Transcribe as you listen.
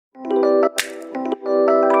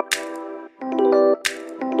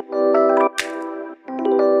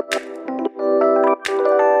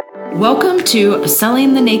Welcome to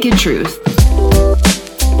Selling the Naked Truth.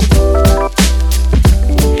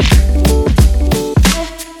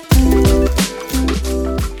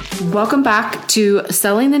 Welcome back to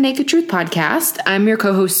Selling the Naked Truth podcast. I'm your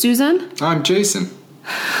co-host, Susan. I'm Jason.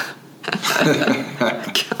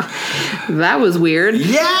 That was weird.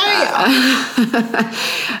 Yeah!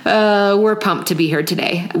 We're pumped to be here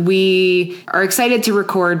today. We are excited to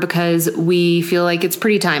record because we feel like it's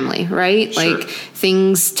pretty timely, right? Sure. Like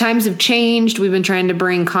times have changed. We've been trying to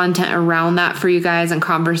bring content around that for you guys and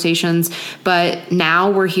conversations. But now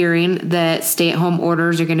we're hearing that stay-at-home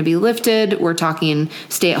orders are going to be lifted. We're talking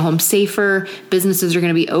stay-at-home safer. Businesses are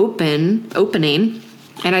going to be opening.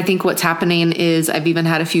 And I think what's happening is I've even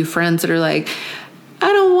had a few friends that are like,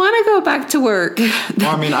 I don't want to go back to work.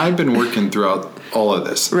 Well, I mean, I've been working throughout all of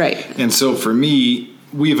this. Right. And so for me,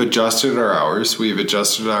 we've adjusted our hours. We've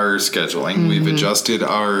adjusted our scheduling. Mm-hmm. We've adjusted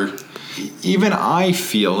even I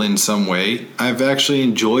feel in some way, I've actually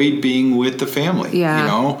enjoyed being with the family. Yeah. You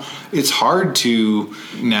know, it's hard to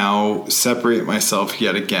now separate myself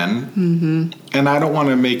yet again. Mm-hmm. And I don't want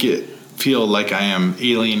to make it feel like I am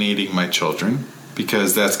alienating my children,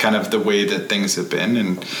 because that's kind of the way that things have been.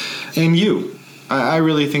 And you. I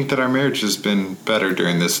really think that our marriage has been better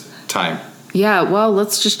during this time. Yeah, well,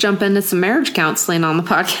 let's just jump into some marriage counseling on the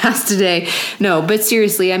podcast today. No, but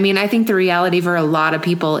seriously, I mean, I think the reality for a lot of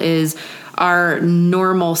people is our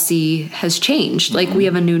normalcy has changed. Mm-hmm. Like, we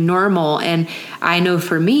have a new normal. And I know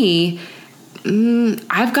for me,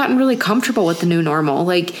 I've gotten really comfortable with the new normal.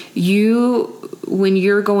 Like, when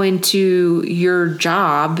you're going to your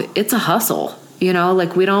job, it's a hustle. You know,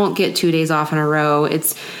 like, we don't get 2 days off in a row.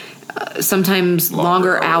 It's sometimes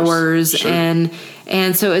longer hours. Sure.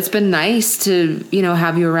 And so it's been nice to,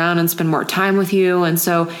 have you around and spend more time with you. And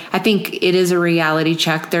so I think it is a reality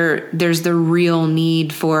check. There's the real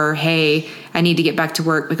need for, hey, I need to get back to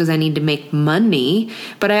work because I need to make money.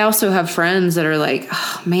 But I also have friends that are like,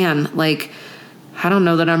 oh man, like, I don't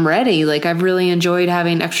know that I'm ready. Like, I've really enjoyed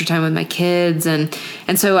having extra time with my kids. And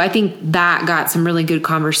so I think that got some really good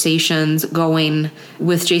conversations going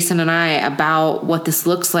with Jason and I about what this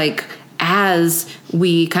looks like as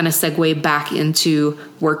we kind of segue back into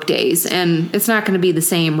work days. And it's not going to be the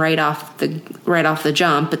same right off the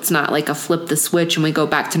jump. It's not like a flip the switch and we go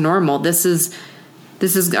back to normal. This is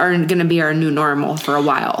going to be our new normal for a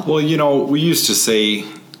while. Well, we used to say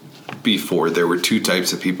before there were two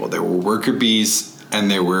types of people. There were worker bees and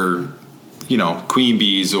there were, queen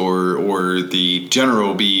bees or the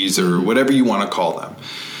general bees or whatever you want to call them.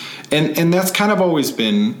 And that's kind of always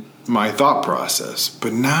been my thought process.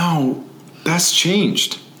 But now that's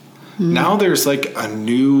changed. Mm-hmm. Now there's like a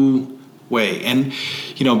new way. And,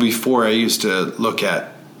 before I used to look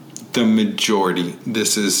at the majority.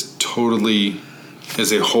 This is totally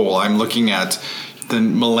as a whole. I'm looking at the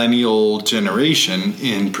millennial generation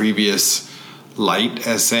in previous light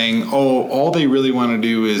as saying, all they really want to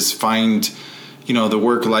do is find, the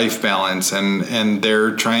work-life balance, and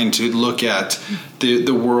they're trying to look at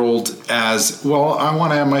the world as, well, I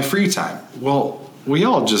want to have my free time. Well, we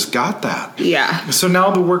all just got that. Yeah. So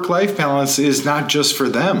now the work-life balance is not just for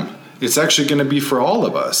them. It's actually going to be for all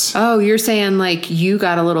of us. Oh, you're saying like you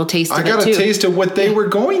got a little taste of it too. I got a taste of what they were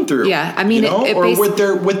going through. Yeah, I mean,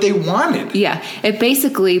 what they wanted. Yeah, it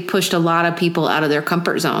basically pushed a lot of people out of their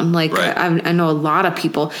comfort zone. Like, right. I know a lot of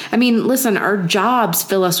people. I mean, listen, our jobs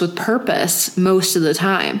fill us with purpose most of the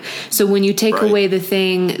time. So when you take away the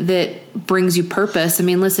thing that brings you purpose, I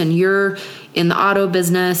mean, listen, you're in the auto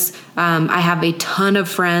business. I have a ton of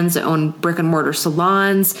friends that own brick and mortar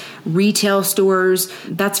salons, retail stores.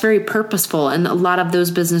 That's very purposeful. And a lot of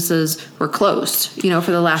those businesses were closed,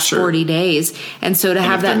 for the last 40 days. And so to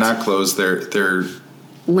have that, if they're not closed, they're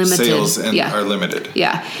limited. Sales are limited.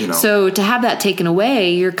 Yeah. So to have that taken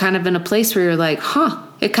away, you're kind of in a place where you're like,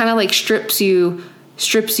 it kind of like strips you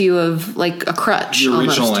of like a crutch. Your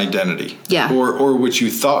almost. Original identity. Yeah. Or what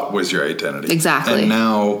you thought was your identity. Exactly. And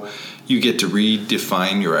now you get to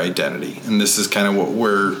redefine your identity. And this is kind of what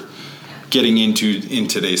we're getting into in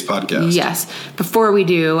today's podcast. Yes. Before we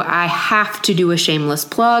do, I have to do a shameless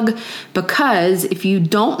plug, because if you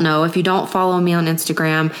don't follow me on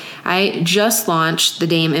Instagram, I just launched the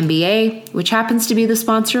Dame MBA, which happens to be the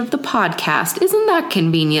sponsor of the podcast. Isn't that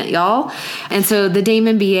convenient, y'all? And so the Dame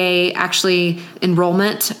MBA actually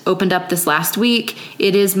enrollment opened up this last week.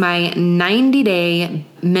 It is my 90-day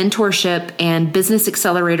mentorship and business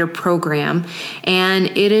accelerator program. And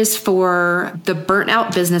it is for the burnt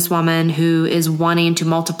out businesswoman who is wanting to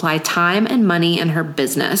multiply time and money in her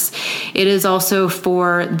business. It is also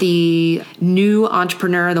for the new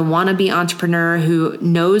entrepreneur, the wannabe entrepreneur who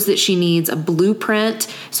knows that she needs a blueprint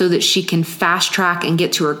so that she can fast track and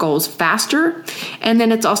get to her goals faster. And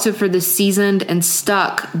then it's also for the seasoned and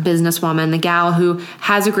stuck businesswoman, the gal who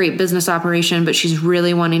has a great business operation, but she's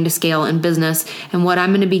really wanting to scale in business. And what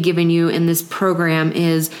I'm going to be giving you in this program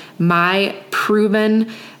is my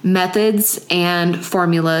proven methods and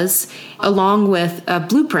formulas, along with a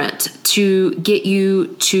blueprint to get you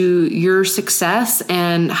to your success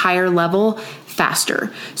and higher level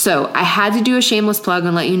faster. So I had to do a shameless plug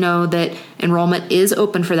and let you know that enrollment is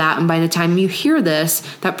open for that. And by the time you hear this,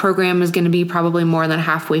 that program is going to be probably more than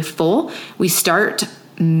halfway full. We start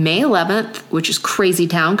May 11th, which is crazy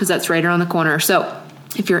town because that's right around the corner. So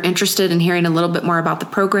if you're interested in hearing a little bit more about the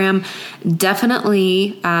program,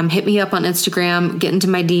 definitely hit me up on Instagram, get into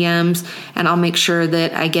my DMs, and I'll make sure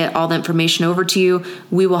that I get all the information over to you.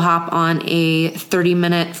 We will hop on a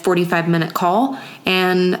 30-minute, 45-minute call,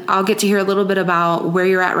 and I'll get to hear a little bit about where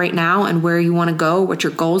you're at right now and where you want to go, what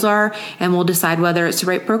your goals are, and we'll decide whether it's the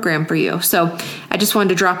right program for you. So I just wanted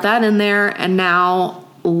to drop that in there, and now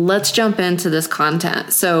let's jump into this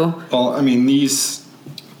content. So, well, I mean, these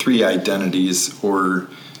 3 identities, or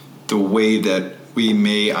the way that we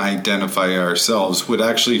may identify ourselves, would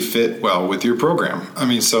actually fit well with your program. I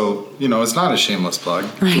mean, so, it's not a shameless plug.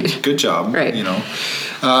 Right. Good job. Right.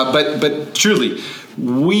 But truly,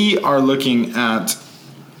 we are looking at,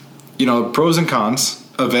 pros and cons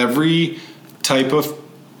of every type of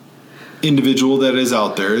individual that is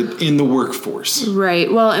out there in the workforce.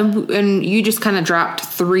 Right. Well, and you just kind of dropped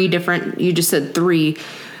 3 different, you just said 3.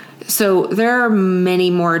 So there are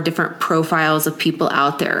many more different profiles of people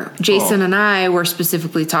out there. Jason and I were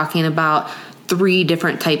specifically talking about 3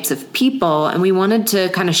 different types of people, and we wanted to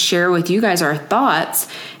kind of share with you guys our thoughts,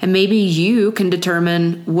 and maybe you can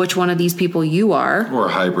determine which one of these people you are. Or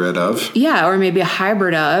a hybrid of. Yeah, or maybe a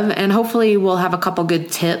hybrid of, and hopefully we'll have a couple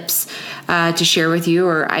good tips to share with you,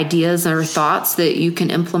 or ideas or thoughts that you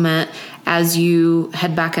can implement as you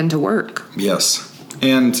head back into work. Yes.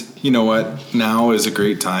 And you know what? Now is a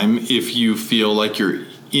great time if you feel like you're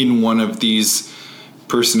in one of these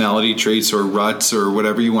personality traits or ruts or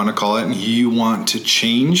whatever you want to call it, and you want to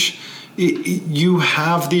change. You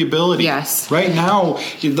have the ability. Yes. Right now,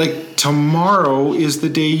 like tomorrow is the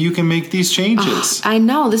day you can make these changes. I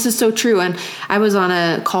know, this is so true. And I was on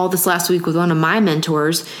a call this last week with one of my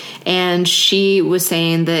mentors, and she was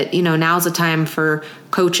saying that, now's the time for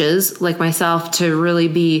coaches like myself to really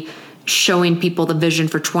be showing people the vision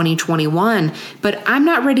for 2021, but I'm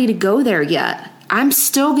not ready to go there yet. I'm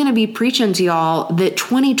still going to be preaching to y'all that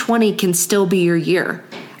 2020 can still be your year.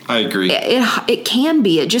 I agree. It can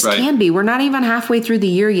be. It just can be. We're not even halfway through the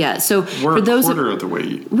year yet. So we're for those a quarter of the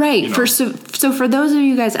way. Right. So for those of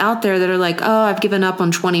you guys out there that are like, oh, I've given up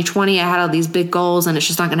on 2020. I had all these big goals and it's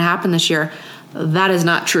just not going to happen this year. That is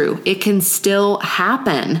not true. It can still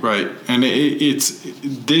happen. Right. And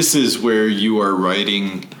this is where you are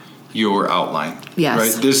writing your outline. Yes.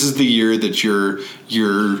 Right. This is the year that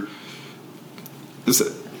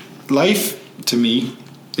life to me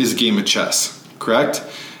is a game of chess, correct?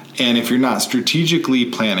 And if you're not strategically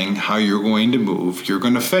planning how you're going to move, you're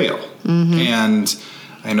going to fail. Mm-hmm. And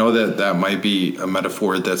I know that might be a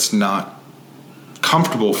metaphor that's not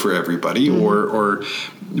comfortable for everybody,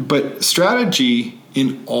 mm-hmm. But strategy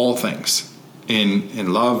in all things,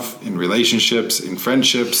 in love, in relationships, in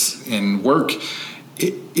friendships, in work,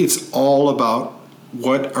 it's all about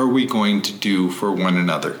what are we going to do for one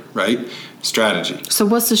another, right? Strategy. So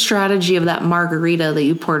what's the strategy of that margarita that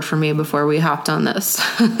you poured for me before we hopped on this?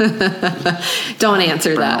 Don't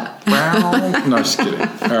answer that. No, just kidding.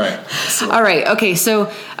 All right. All right. Okay.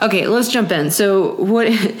 So, let's jump in. So what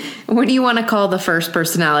do you want to call the first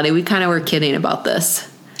personality? We kind of were kidding about this.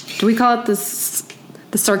 Do we call it the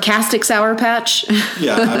sarcastic Sour Patch?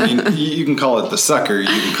 Yeah. I mean, you can call it the sucker. You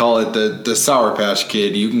can call it the Sour Patch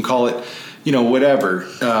Kid. You can call it, whatever.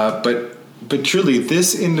 But truly,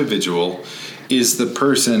 this individual is the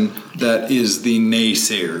person that is the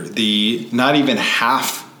naysayer, the not even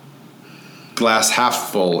glass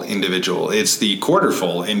half full individual. It's the quarter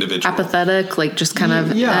full individual. Apathetic, like just kind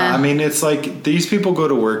of. Yeah, I mean, it's like these people go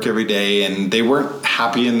to work every day and they weren't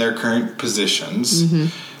happy in their current positions, mm-hmm.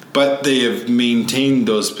 but they have maintained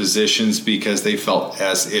those positions because they felt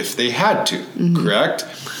as if they had to, mm-hmm. correct?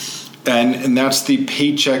 And that's the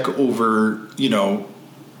paycheck over,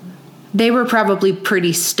 They were probably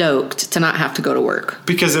pretty stoked to not have to go to work.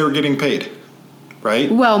 Because they were getting paid,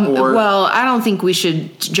 right? Well, I don't think we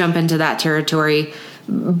should jump into that territory.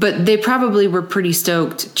 But they probably were pretty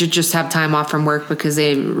stoked to just have time off from work because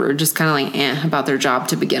they were just kind of like about their job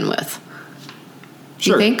to begin with.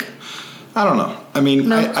 Sure. You think? I don't know. I mean,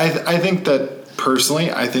 No. I think that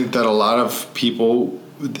personally, I think that a lot of people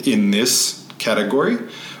in this category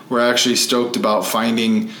were actually stoked about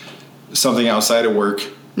finding something outside of work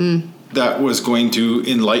that was going to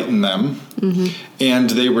enlighten them. Mm-hmm. And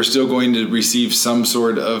they were still going to receive some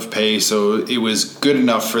sort of pay. So it was good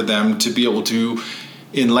enough for them to be able to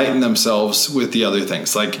enlighten themselves with the other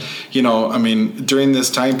things. Like, I mean, during this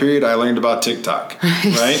time period, I learned about TikTok,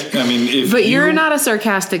 right? I mean, But you're not a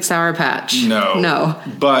sarcastic Sour Patch. No.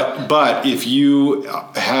 But if you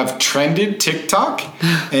have trended TikTok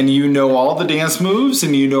and you know all the dance moves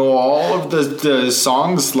and you know all of the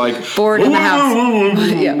songs like Bored in the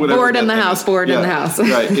House. Yeah, whatever Bored in the that House, is. Bored in the House.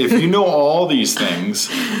 Right. If you know all these things,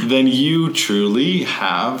 then you truly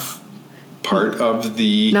have part of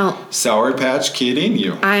the Sour Patch Kid in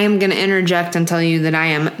you. I am going to interject and tell you that I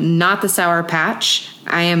am not the Sour Patch.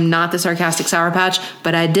 I am not the sarcastic Sour Patch,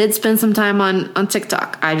 but I did spend some time on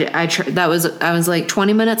TikTok. I was like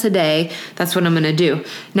 20 minutes a day. That's what I'm going to do.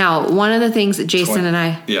 Now, one of the things that Jason and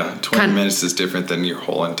I... Yeah, 20 minutes is different than your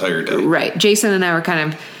whole entire day. Right. Jason and I were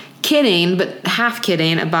kind of kidding, but half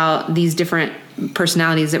kidding about these different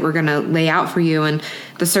personalities that we're going to lay out for you. And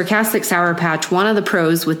the sarcastic Sour Patch, one of the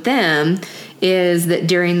pros with them is that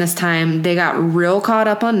during this time they got real caught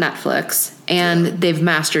up on Netflix and they've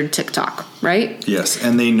mastered TikTok, right? Yes,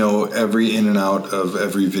 and they know every in and out of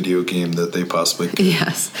every video game that they possibly can.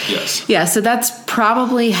 Yes. Yeah, so that's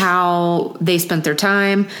probably how they spent their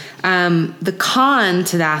time. The con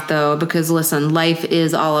to that, though, because listen, life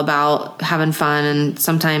is all about having fun, and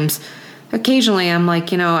sometimes occasionally I'm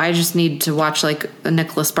like, I just need to watch like a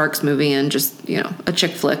Nicholas Sparks movie and just, a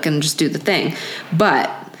chick flick and just do the thing. But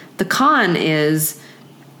the con is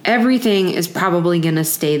everything is probably going to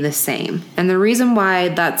stay the same. And the reason why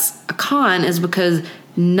that's a con is because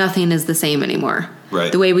nothing is the same anymore.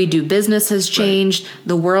 Right. The way we do business has changed. Right.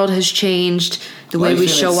 The world has changed. The way we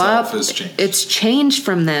show up, it's changed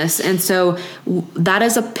from this. And so that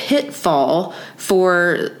is a pitfall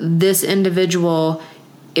for this individual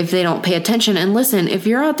if they don't pay attention. And listen, if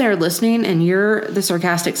you're out there listening and you're the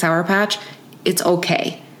sarcastic Sour Patch, it's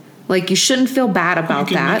okay. Like, you shouldn't feel bad about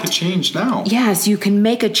that. You can make a change now. Yes, you can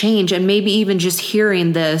make a change. And maybe even just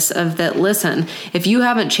hearing this of that, listen, if you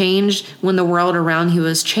haven't changed when the world around you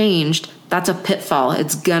has changed, that's a pitfall.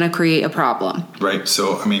 It's going to create a problem. Right.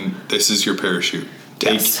 So, I mean, this is your parachute.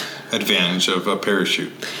 Take advantage of a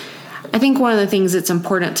parachute. I think one of the things that's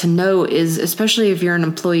important to know is, especially if you're an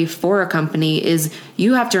employee for a company, is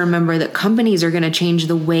you have to remember that companies are going to change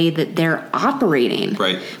the way that they're operating.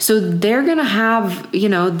 Right. So they're going to have,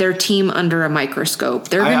 their team under a microscope.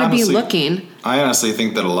 They're going to be looking. I honestly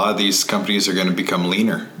think that a lot of these companies are going to become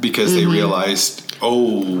leaner because they realized,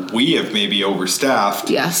 we have maybe overstaffed.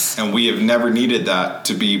 Yes. And we have never needed that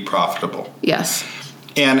to be profitable. Yes.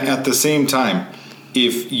 And at the same time,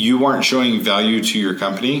 if you aren't showing value to your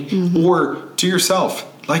company or to yourself,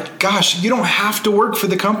 like, gosh, you don't have to work for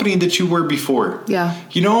the company that you were before. Yeah.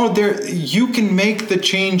 You can make the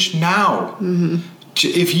change now. Mm-hmm.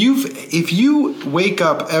 If you wake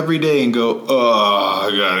up every day and go, I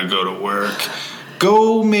gotta go to work,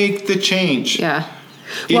 go make the change. Yeah.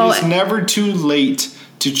 It is never too late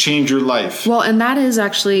to change your life. Well, and that is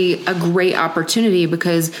actually a great opportunity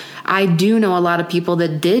because I do know a lot of people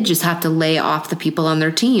that did just have to lay off the people on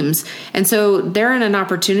their teams. And so they're in an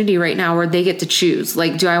opportunity right now where they get to choose.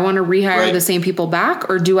 Like, do I want to rehire the same people back,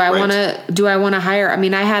 or do I want to hire? I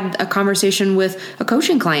mean, I had a conversation with a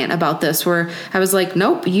coaching client about this where I was like,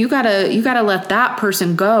 nope, you gotta let that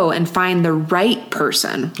person go and find the right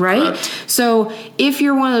person. Right. Correct. So if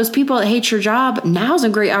you're one of those people that hates your job, now's a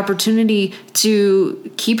great opportunity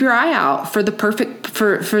to keep your eye out for the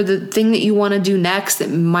for the thing that you want to do next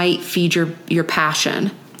that might feed your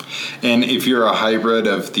passion. And if you're a hybrid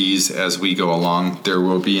of these as we go along, there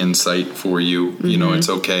will be insight for you. Mm-hmm. It's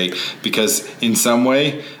okay. Because in some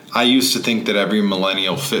way, I used to think that every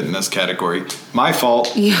millennial fit in this category. My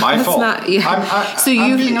fault. Yeah, my fault. Not, yeah.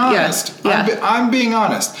 I'm being honest. Yeah. I'm being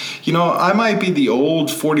honest. I might be the old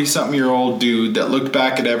 40-something-year-old dude that looked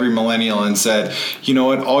back at every millennial and said, you know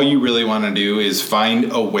what, all you really want to do is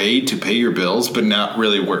find a way to pay your bills but not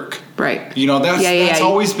really work. Right. That's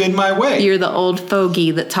always been my way. You're the old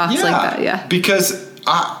fogey that talks like that, yeah. Because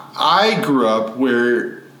I grew up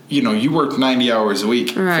where, you worked 90 hours a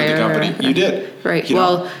week for the company. You did. Right.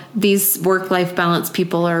 Well, these work-life balance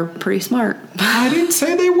people are pretty smart. I didn't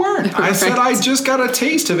say they weren't. I said I just got a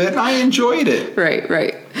taste of it and I enjoyed it.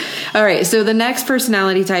 Right. All right. So the next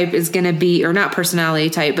personality type is going to be, or not personality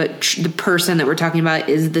type, but the person that we're talking about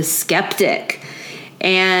is the skeptic.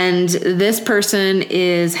 And this person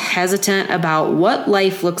is hesitant about what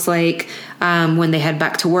life looks like when they head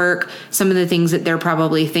back to work. Some of the things that they're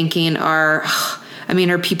probably thinking are,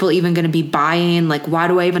 are people even going to be buying? Like, why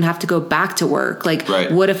do I even have to go back to work? Like,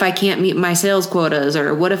 What if I can't meet my sales quotas?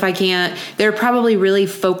 Or what if I can't? They're probably really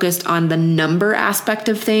focused on the number aspect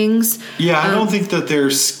of things. Yeah, I don't think that they're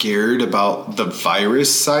scared about the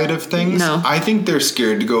virus side of things. No. I think they're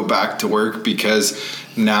scared to go back to work because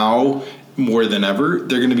now, more than ever,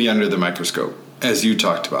 they're going to be under the microscope, as you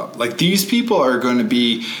talked about. Like, these people are going to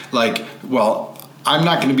be like, well, I'm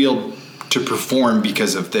not going to be able to perform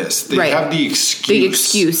because of this. They have the excuse. The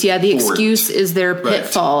excuse. Yeah, the excuse is their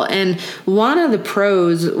pitfall. Right. And one of the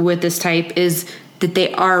pros with this type is that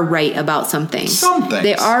they are right about some things.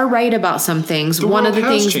 They are right about some things. One of the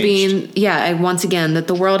things being, once again, that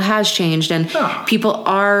the world has changed and people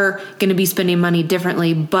are going to be spending money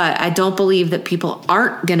differently, but I don't believe that people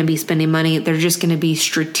aren't going to be spending money. They're just going to be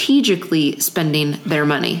strategically spending their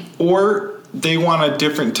money. Or they want a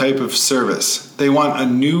different type of service. They want a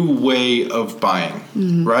new way of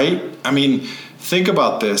buying, right? I mean, think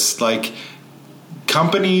about this. Like,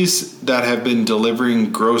 companies that have been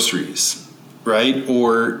delivering groceries, right?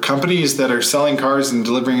 Or companies that are selling cars and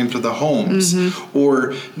delivering them to the homes.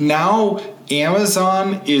 Or now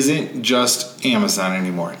Amazon isn't just Amazon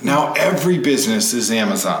anymore. Now every business is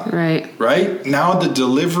Amazon. Right? Now the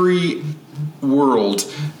delivery world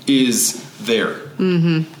is there.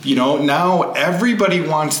 Now everybody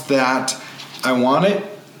wants that. I want it.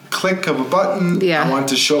 Click of a button. I want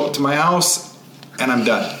to show up to my house and I'm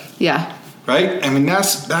done. Yeah. Right? I mean,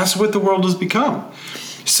 that's what the world has become.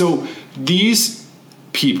 So these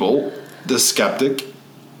people, the skeptic,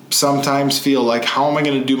 sometimes feel like, how am I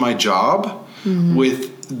going to do my job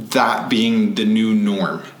with that being the new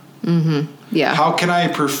norm? Yeah. How can I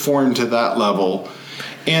perform to that level?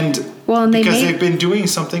 And because they've been doing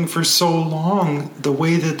something for so long, the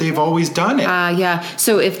way that they've always done it.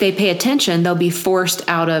 So if they pay attention, they'll be forced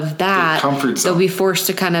out of that. The comfort zone. They'll be forced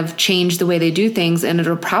to kind of change the way they do things, and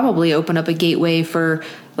it'll probably open up a gateway for,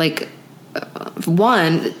 like,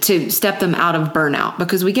 one, to step them out of burnout,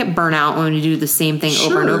 because we get burnout when we do the same thing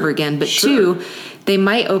over and over again. But two, they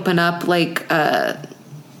might open up like a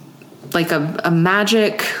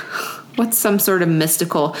magic, what's some sort of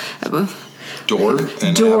mystical door,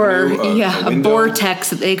 a vortex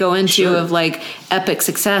that they go into of like epic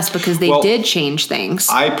success because they did change things.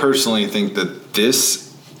 I personally think that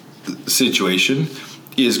this situation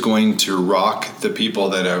is going to rock the people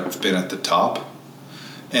that have been at the top.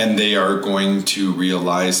 And they are going to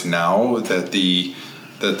realize now that the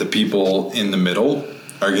people in the middle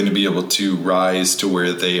are going to be able to rise to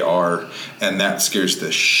where they are, and that scares the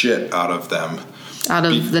shit out of them. Out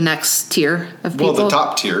of the next tier of people? Well, the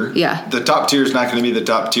top tier. Yeah. The top tier is not going to be the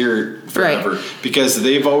top tier forever because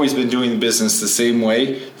they've always been doing business the same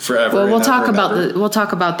way forever. Well, we'll talk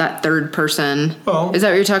about that third person. Well, is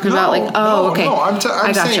that what you're talking about? Like, okay. No,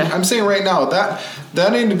 I'm saying right now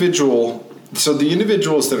that individual. So the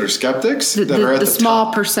individuals that are skeptics that are at the small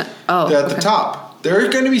top, percent. At the top. There are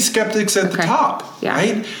going to be skeptics at the top,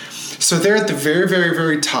 right? So they're at the very, very,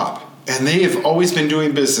 very top. And they have always been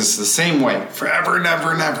doing business the same way forever and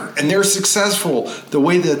ever and ever. And they're successful the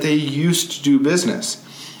way that they used to do business.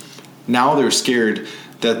 Now they're scared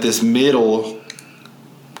that this middle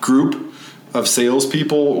group of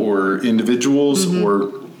salespeople or individuals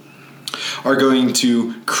or are going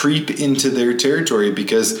to creep into their territory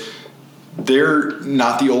because they're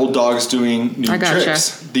not the old dogs doing new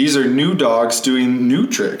tricks. These are new dogs doing new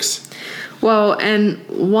tricks. Well, and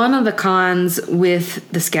one of the cons with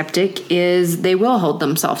the skeptic is they will hold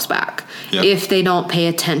themselves back if they don't pay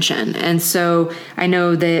attention. And so I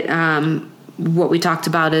know that what we talked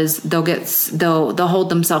about is they'll hold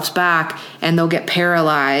themselves back and they'll get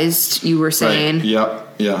paralyzed, you were saying. Right.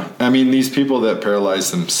 Yeah. I mean, these people that paralyze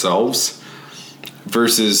themselves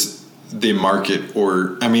versus the market,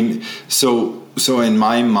 or I mean, so in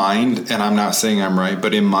my mind, and I'm not saying I'm right,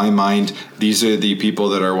 but in my mind, these are the people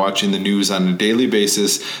that are watching the news on a daily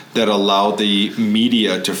basis that allow the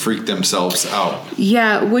media to freak themselves out.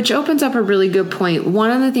 Yeah, which opens up a really good point.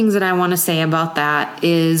 One of the things that I want to say about that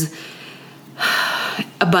is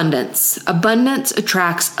abundance. Abundance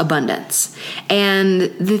attracts abundance. And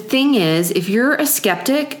the thing is, if you're a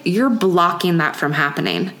skeptic, you're blocking that from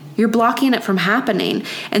happening. You're blocking it from happening.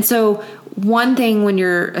 And so one thing when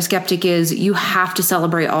you're a skeptic is you have to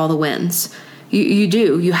celebrate all the wins. You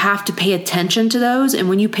do. You have to pay attention to those. And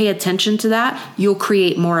when you pay attention to that, you'll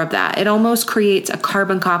create more of that. It almost creates a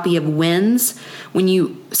carbon copy of wins when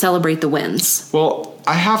you celebrate the wins. Well,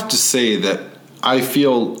 I have to say that I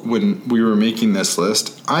feel when we were making this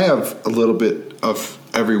list, I have a little bit of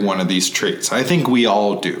every one of these traits. I think we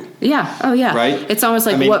all do. Yeah. Oh, yeah. Right? It's almost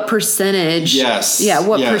like what percentage? Yes. Yeah,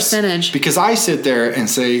 what percentage? Because I sit there and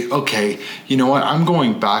say, okay, you know what? I'm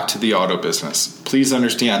going back to the auto business. Please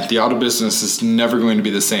understand, the auto business is never going to be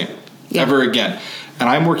the same ever again. And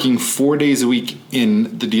I'm working 4 days a week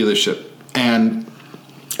in the dealership. And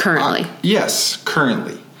currently. Yes,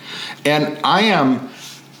 currently. And I am...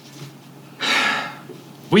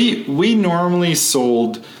 We normally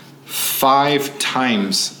sold 5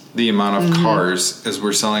 times the amount of cars as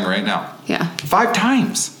we're selling right now. Yeah. 5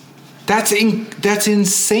 times. That's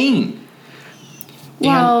insane.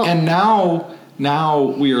 Well, and now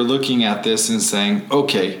we are looking at this and saying,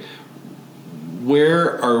 okay,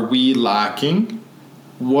 where are we lacking?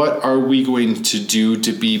 What are we going to do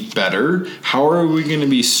to be better? How are we going to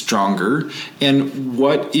be stronger? And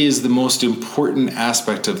what is the most important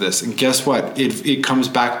aspect of this? And guess what? It comes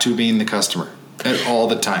back to being the customer at all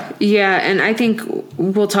the time. Yeah, and I think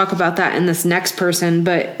we'll talk about that in this next person.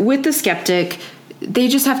 But with the skeptic, they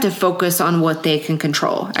just have to focus on what they can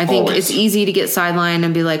control. I think it's easy to get sidelined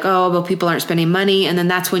and be like, oh, but people aren't spending money. And then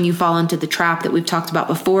that's when you fall into the trap that we've talked about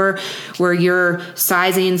before, where you're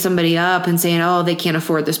sizing somebody up and saying, oh, they can't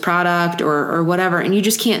afford this product or whatever. And you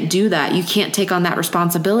just can't do that. You can't take on that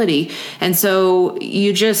responsibility. And so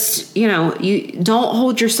you just, you don't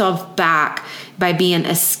hold yourself back by being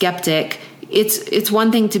a skeptic. It's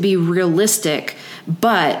one thing to be realistic,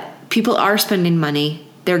 but people are spending money.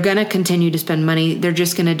 They're going to continue to spend money. They're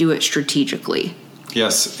just going to do it strategically.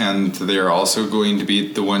 Yes, and they're also going to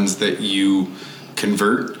be the ones that you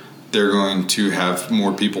convert. They're going to have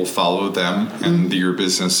more people follow them, and your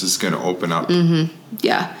business is going to open up. Mm-hmm.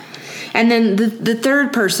 Yeah. And then the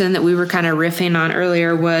third person that we were kind of riffing on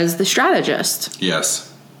earlier was the strategist.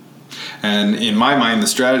 Yes. And in my mind, the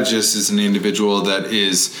strategist is an individual that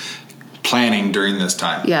is planning during this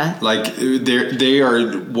time. Yeah. Like they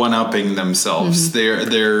are one-upping themselves. They're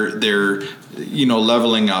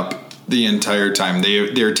leveling up the entire time.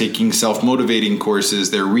 They're taking self-motivating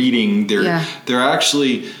courses, they're reading, they're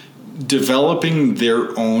actually developing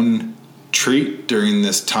their own trait during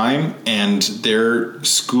this time, and they're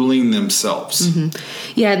schooling themselves. Mm-hmm.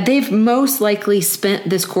 Yeah, they've most likely spent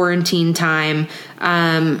this quarantine time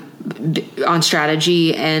on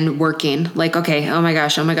strategy and working. Like, okay, oh my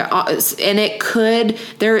god. And it could,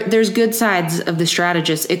 there's good sides of the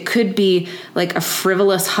strategist. It could be like a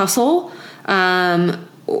frivolous hustle, and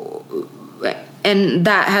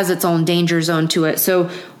that has its own danger zone to it. So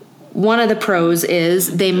one of the pros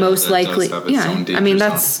is they most likely, I mean,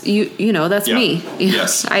 that's, that's me.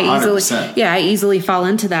 Yes. I easily fall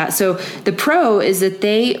into that. So the pro is that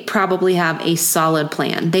they probably have a solid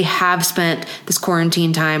plan. They have spent this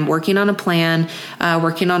quarantine time working on a plan,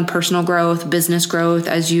 working on personal growth, business growth,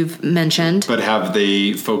 as you've mentioned. But have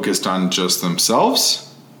they focused on just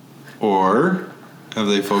themselves, or have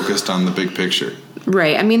they focused on the big picture?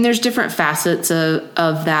 Right. I mean, there's different facets of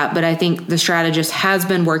that, but I think the strategist has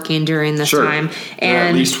been working during this time. And they're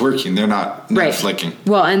at least working. They're not flicking.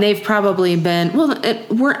 Well, and they've probably been,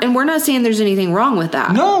 we're not saying there's anything wrong with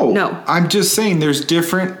that. No. I'm just saying there's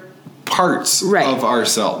different parts of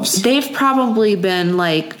ourselves. They've probably been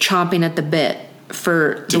like chomping at the bit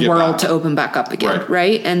for the world to open back up again.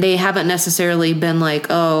 Right. And they haven't necessarily been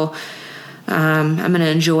like, I'm going to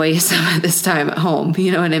enjoy some of this time at home,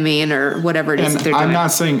 you know what I mean? Or whatever it is that they're doing. I'm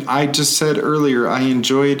not saying, I just said earlier, I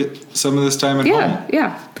enjoyed some of this time at home.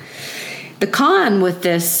 Yeah. The con with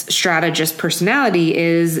this strategist personality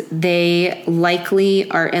is they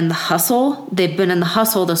likely are in the hustle. They've been in the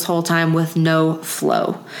hustle this whole time with no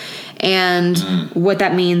flow. And what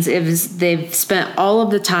that means is they've spent all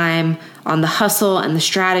of the time on the hustle and the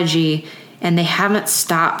strategy, and they haven't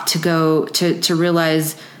stopped to go to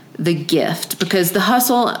realize the gift, because the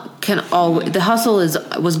hustle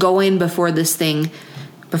was going before this thing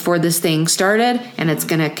started, and it's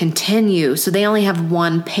going to continue. So they only have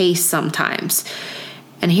one pace sometimes.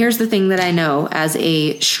 And here's the thing that I know as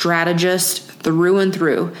a strategist through and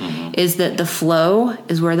through is that the flow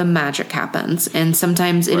is where the magic happens. And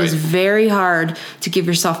sometimes it is very hard to give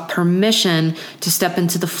yourself permission to step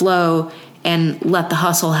into the flow and let the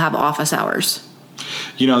hustle have office hours.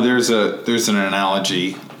 There's an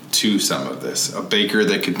analogy to some of this. A baker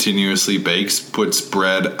that continuously bakes puts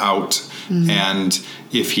bread out, and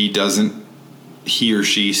if he doesn't he or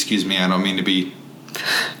she, excuse me, I don't mean to be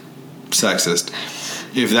sexist.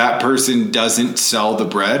 If that person doesn't sell the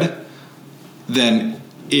bread, then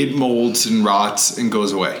it molds and rots and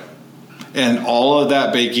goes away. And all of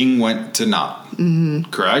that baking went to naught.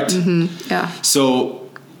 Correct? Yeah. So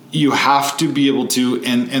you have to be able to,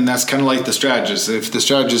 and that's kind of like the strategist. If the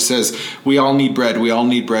strategist says, we all need bread, we all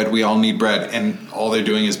need bread, we all need bread, and all they're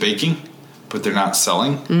doing is baking, but they're not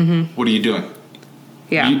selling, what are you doing?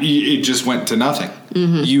 Yeah. It just went to nothing.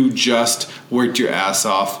 You just worked your ass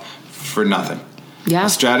off for nothing. Yeah. A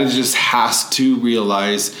strategist has to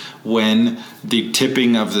realize when the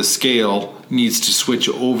tipping of the scale needs to switch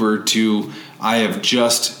over to, I have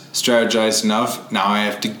just strategized enough, now I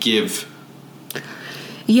have to give.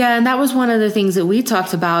 Yeah, and that was one of the things that we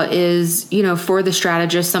talked about is, for the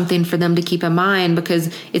strategist, something for them to keep in mind,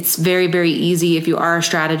 because it's very, very easy if you are a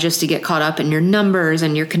strategist to get caught up in your numbers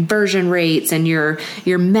and your conversion rates and your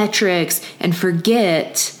metrics and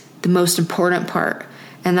forget the most important part,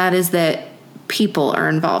 and that is that people are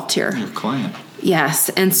involved here. Your client. Yes.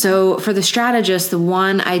 And so for the strategist, the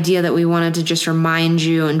one idea that we wanted to just remind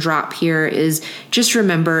you and drop here is just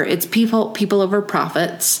remember it's people over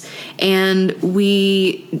profits. And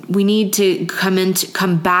we need to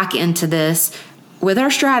come back into this with our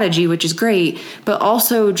strategy, which is great, but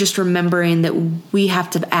also just remembering that we have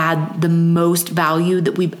to add the most value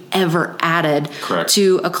that we've ever added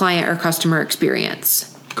to a client or customer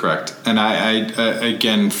experience. Correct. And I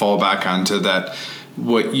again fall back onto that.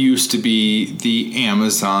 What used to be the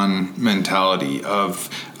Amazon mentality of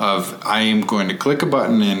I am going to click a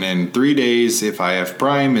button and in 3 days, if I have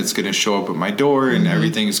Prime, it's going to show up at my door and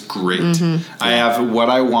everything's great. I have what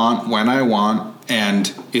I want when I want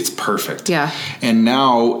and it's perfect. Yeah. And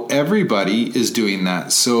now everybody is doing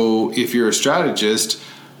that. So if you're a strategist,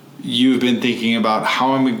 you've been thinking about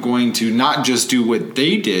how am I going to not just do what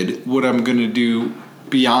they did, what I'm going to do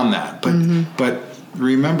beyond that. But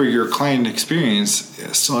remember, your client experience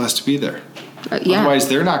still has to be there. Otherwise,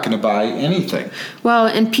 they're not going to buy anything. Well,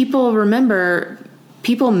 and people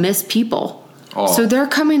miss people. Oh. So they're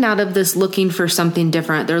coming out of this looking for something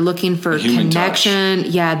different. They're looking for connection. Touch.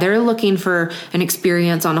 Yeah, they're looking for an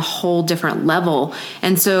experience on a whole different level.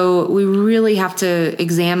 And so we really have to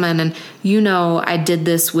examine, and I did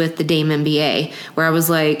this with the Dame MBA, where I was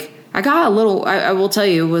like, I got a little, I will tell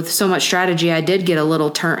you, with so much strategy, I did get a little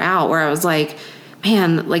turnt out where I was like,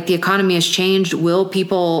 man, like the economy has changed. Will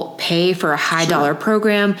people pay for a high dollar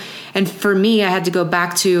program? And for me, I had to go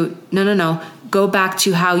back to, no. Go back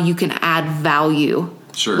to how you can add value.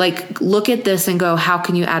 Sure. Like look at this and go, how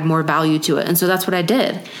can you add more value to it? And so that's what I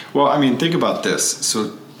did. Well, I mean, think about this.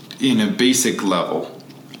 So in a basic level,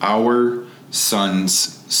 our son's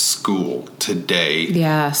school today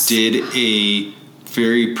did a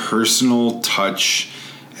very personal touch,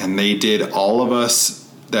 and they did all of us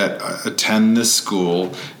that attend the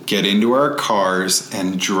school get into our cars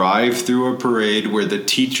and drive through a parade where the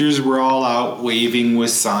teachers were all out waving with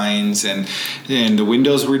signs and the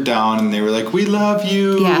windows were down and they were like, we love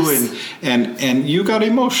you. Yes. And you got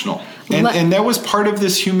emotional. And that was part of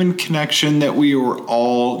this human connection that we were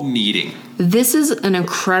all needing. This is an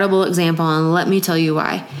incredible example, and let me tell you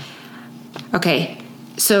why. Okay,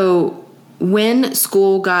 so when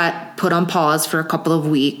school got put on pause for a couple of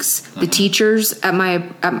weeks, the teachers at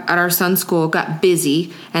our son's school got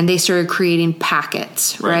busy and they started creating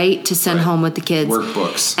packets, right, to send home with the kids.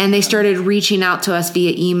 Workbooks. And they started reaching out to us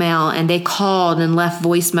via email, and they called and left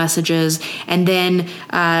voice messages. And then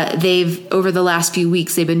over the last few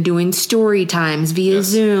weeks, they've been doing story times via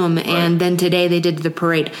Zoom. And then today they did the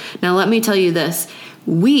parade. Now, let me tell you this.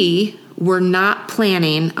 We're not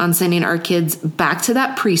planning on sending our kids back to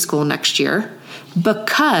that preschool next year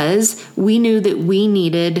because we knew that we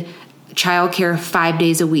needed childcare 5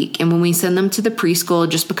 days a week. And when we send them to the preschool,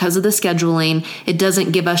 just because of the scheduling, it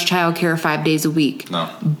doesn't give us childcare 5 days a week. No.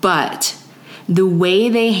 But the way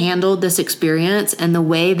they handled this experience and the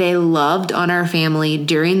way they loved on our family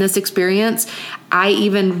during this experience, I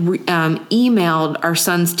even emailed our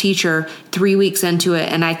son's teacher 3 weeks into it,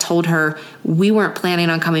 and I told her we weren't planning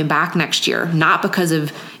on coming back next year, not because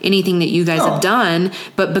of anything that you guys have done,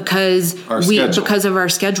 but because of our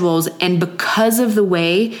schedules and because of the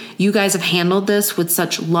way you guys have handled this with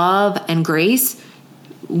such love and grace.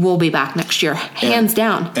 We'll be back next year, hands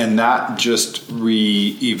down. And that just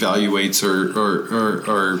reevaluates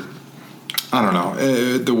or I don't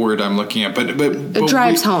know the word I'm looking at, but it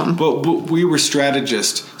drives home. But we were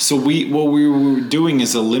strategists, so what we were doing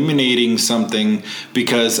is eliminating something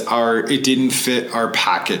because it didn't fit our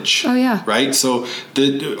package. Oh yeah, right. So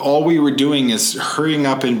all we were doing is hurrying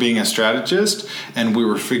up and being a strategist, and we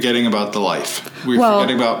were forgetting about the life. We were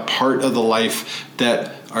forgetting about part of the life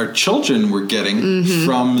that our children were getting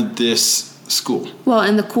from this school. Well,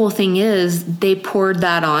 and the cool thing is they poured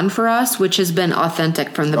that on for us, which has been authentic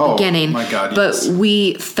from the beginning. Oh my God, but yes.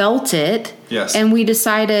 we felt it. Yes. And we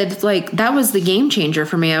decided, like, that was the game changer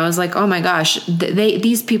for me. I was like, oh my gosh,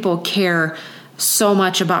 these people care so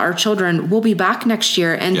much about our children. We'll be back next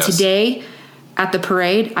year. And today at the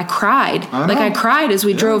parade, I cried. I cried as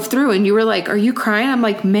we drove through, and you were like, are you crying? I'm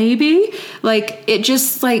like, maybe. Like, it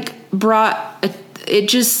just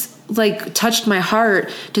touched my heart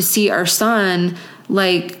to see our son,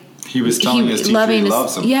 like, he was telling his teacher he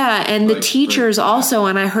loves him. Yeah, and the teachers also,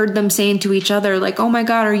 and I heard them saying to each other, like, oh my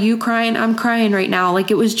God, are you crying? I'm crying right now. Like,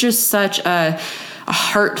 it was just such a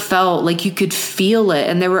heartfelt, like, you could feel it,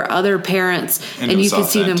 and there were other parents, and you could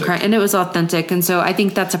see them crying, and it was authentic. And so I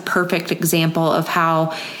think that's a perfect example of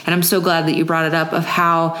how, and I'm so glad that you brought it up, of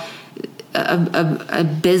how a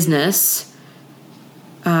business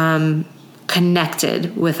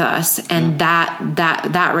connected with us, and that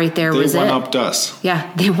right there was it. They one-upped us.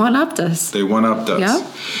 Yeah, they one-upped us.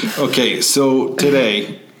 Yep. Okay, so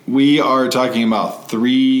today we are talking about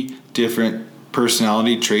 3 different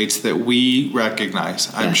personality traits that we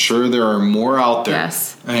recognize. I'm sure there are more out there.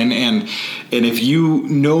 Yes. And if you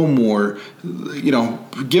know more,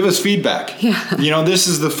 give us feedback. Yeah. This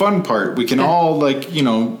is the fun part. We can all we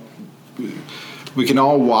can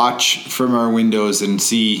all watch from our windows and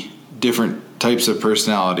see different types of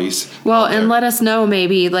personalities. Well, and let us know,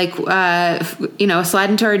 maybe, like, slide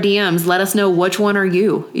into our DMs. Let us know which one are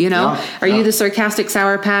you, Are you the sarcastic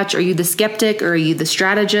Sour Patch? Are you the skeptic? Or are you the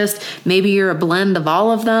strategist? Maybe you're a blend of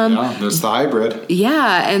all of them. Yeah, there's the hybrid.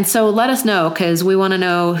 Yeah, and so let us know, because we want to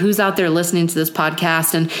know who's out there listening to this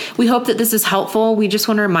podcast, and we hope that this is helpful. We just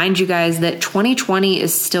want to remind you guys that 2020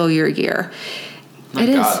 is still your year.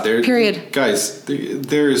 Period. Guys,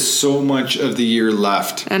 there is so much of the year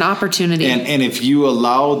left. An opportunity. And if you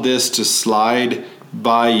allow this to slide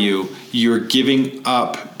by you, you're giving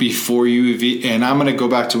up before you... And I'm going to go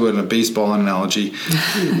back to a baseball analogy.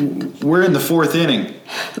 We're in the 4th inning.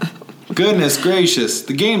 Goodness gracious.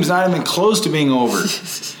 The game's not even close to being over.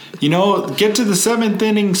 Get to the 7th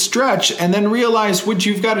inning stretch and then realize what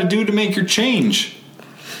you've got to do to make your change.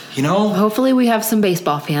 Hopefully we have some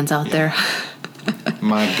baseball fans out there.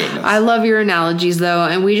 My goodness. I love your analogies, though,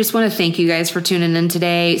 and we just want to thank you guys for tuning in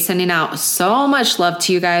today, sending out so much love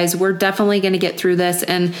to you guys. We're definitely going to get through this.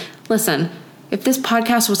 And listen, if this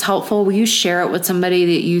podcast was helpful, will you share it with somebody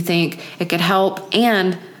that you think it could help?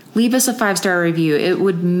 And leave us a 5-star review. It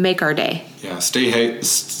would make our day. Yeah,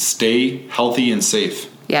 stay healthy and safe.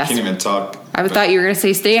 Yes. Can't even talk. I thought you were going to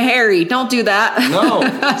say stay hairy. Don't do that. No,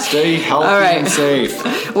 stay healthy and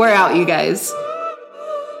safe. We're out, you guys.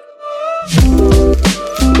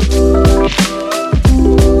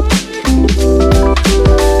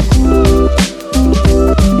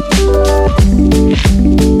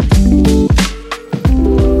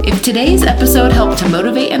 If today's episode helped to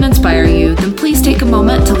motivate and inspire you, then please take a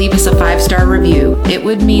moment to leave us a 5-star review. It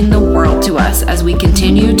would mean the world to us as we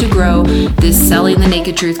continue to grow this Selling the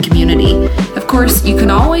Naked Truth community. Of course, you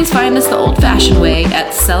can always find us the old-fashioned way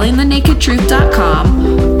at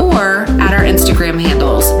sellingthenakedtruth.com or at our Instagram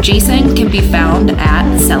handles. Jason can be found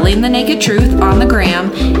at Selling the Naked Truth on the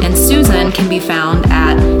gram, and Susan can be found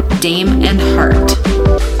at Dame and Heart.